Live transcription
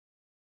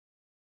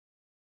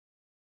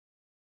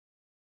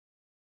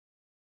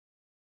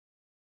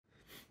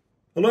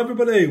Hello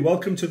everybody,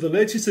 welcome to the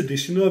latest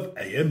edition of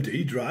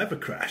AMD Driver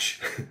Crash.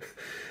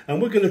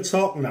 And we're going to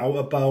talk now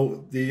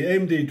about the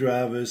AMD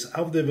drivers,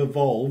 how they've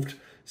evolved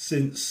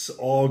since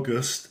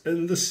August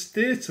and the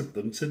state of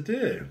them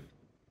today.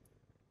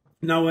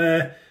 Now,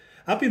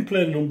 I've been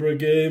playing a number of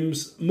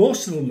games,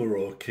 most of them are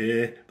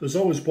okay. There's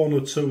always one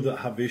or two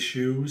that have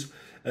issues,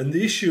 and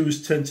the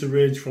issues tend to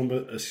range from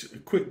a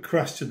quick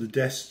crash to the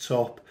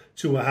desktop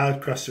to a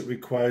hard crash that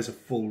requires a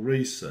full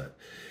reset.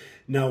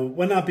 Now,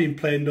 when I've been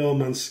playing No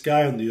Man's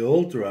Sky on the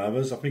old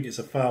drivers, I think it's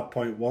a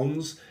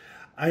 5.1s,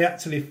 I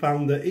actually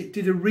found that it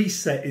did a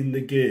reset in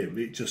the game.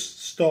 It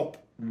just stopped,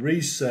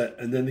 reset,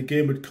 and then the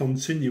game would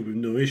continue with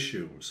no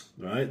issues,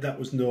 right? That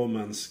was No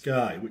Man's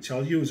Sky, which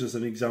I'll use as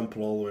an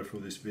example all the way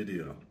through this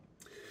video.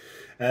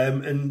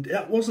 And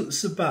that wasn't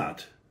so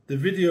bad. The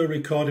video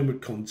recording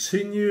would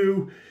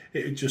continue,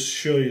 it would just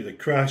show you the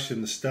crash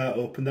and the start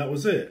up, and that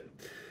was it.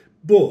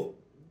 But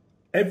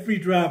every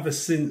driver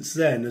since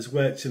then has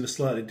worked in a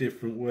slightly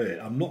different way.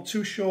 I'm not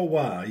too sure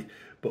why,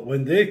 but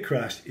when they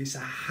crashed, it's a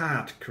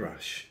hard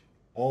crash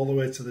all the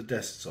way to the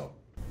desktop.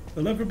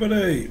 Well,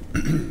 everybody,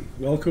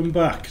 welcome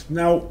back.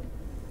 Now,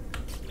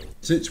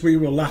 since we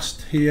were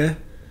last here,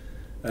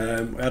 we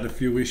had a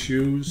few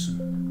issues,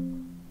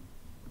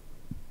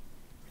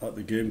 like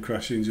the game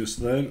crashing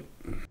just then.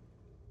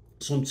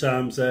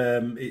 Sometimes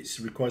it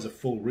requires a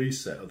full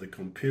reset of the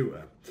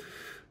computer.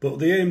 But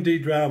the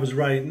AMD drivers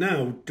right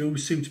now do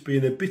seem to be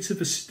in a bit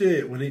of a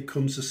state when it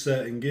comes to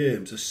certain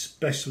games,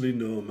 especially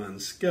No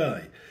Man's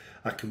Sky.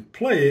 I can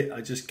play it,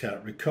 I just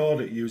can't record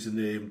it using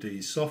the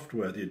AMD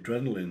software, the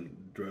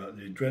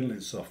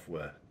Adrenaline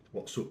software,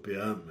 what's up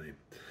behind me.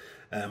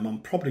 I'm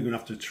probably going to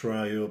have to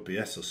try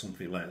OBS or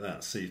something like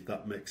that, see if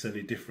that makes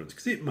any difference,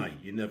 because it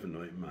might, you never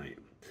know, it might.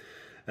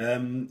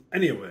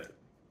 Anyway, it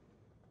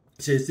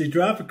says the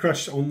driver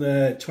crashed on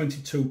the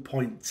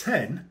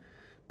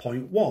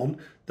 22.10.1.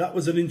 That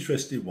was an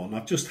interesting one.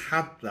 I've just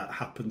had that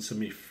happen to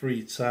me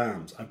 3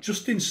 times. I've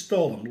just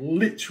installed them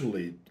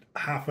literally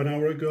half an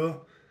hour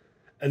ago.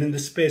 And in the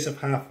space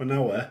of half an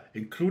hour,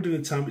 including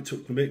the time it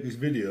took to make this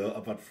video,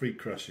 I've had 3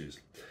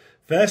 crashes.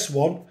 First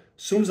one,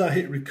 as soon as I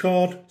hit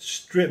record,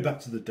 straight back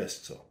to the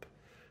desktop.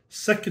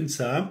 Second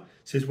time,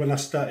 says when I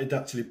started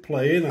actually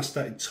playing, I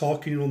started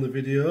talking on the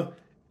video,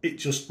 it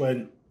just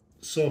went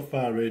so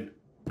far in,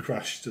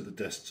 crashed to the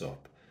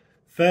desktop.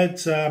 Third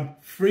time,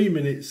 3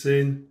 minutes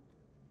in,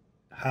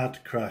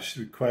 hard crash,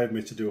 required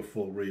me to do a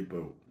full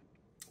reboot.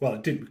 Well,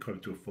 it didn't require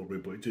me to do a full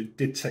reboot, it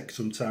did take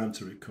some time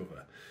to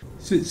recover.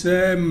 Since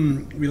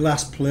we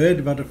last played,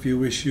 I've had a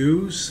few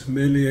issues,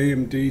 mainly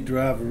AMD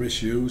driver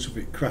issues with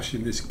it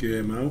crashing this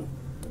game out.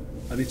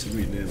 I need to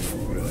rename it.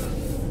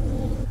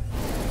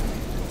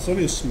 It's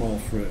only a small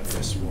threat,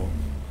 this one.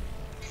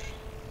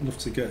 Enough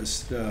to get us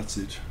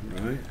started,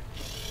 right?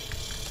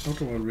 How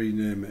do I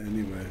rename it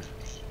anyway?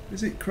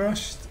 Is it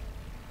crashed?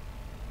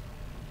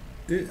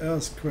 It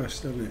has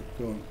crashed, hasn't it?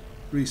 Go on.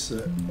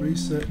 Reset.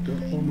 Reset.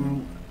 Got one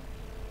out.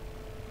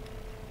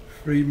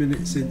 3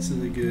 minutes into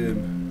the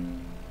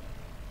game.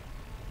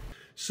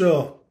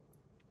 So,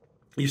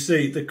 you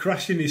see, the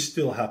crashing is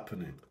still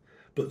happening.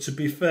 But to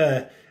be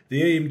fair,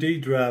 the AMD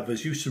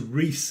drivers used to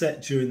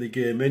reset during the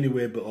game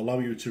anyway, but allow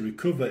you to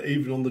recover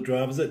even on the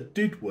drivers that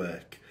did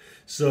work.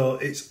 So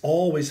it's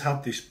always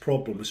had this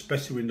problem,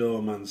 especially with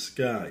No Man's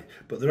Sky.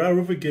 But there are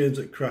other games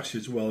that crash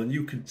as well, and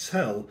you can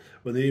tell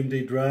when the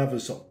AMD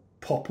drivers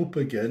pop up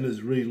again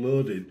as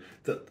reloading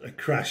that a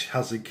crash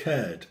has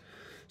occurred.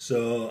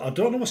 So I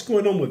don't know what's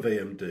going on with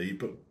AMD,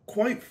 but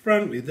quite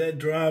frankly, their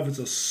drivers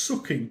are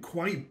sucking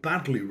quite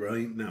badly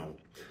right now.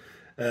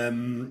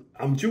 I'm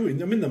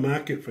in the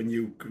market for a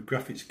new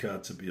graphics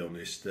card, to be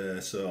honest,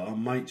 so I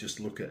might just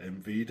look at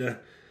NVIDIA,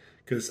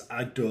 because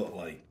I don't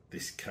like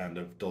this kind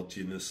of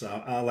dodginess.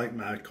 I like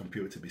my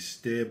computer to be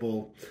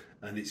stable,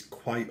 and it's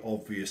quite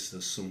obvious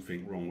there's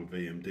something wrong with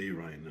AMD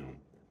right now.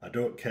 I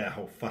don't care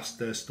how fast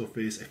their stuff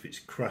is, if it's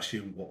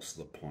crashing, what's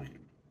the point?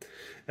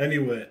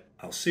 Anyway,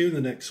 I'll see you in the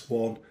next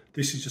one.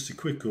 This is just a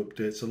quick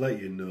update to let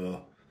you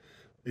know.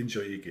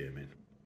 Enjoy your gaming.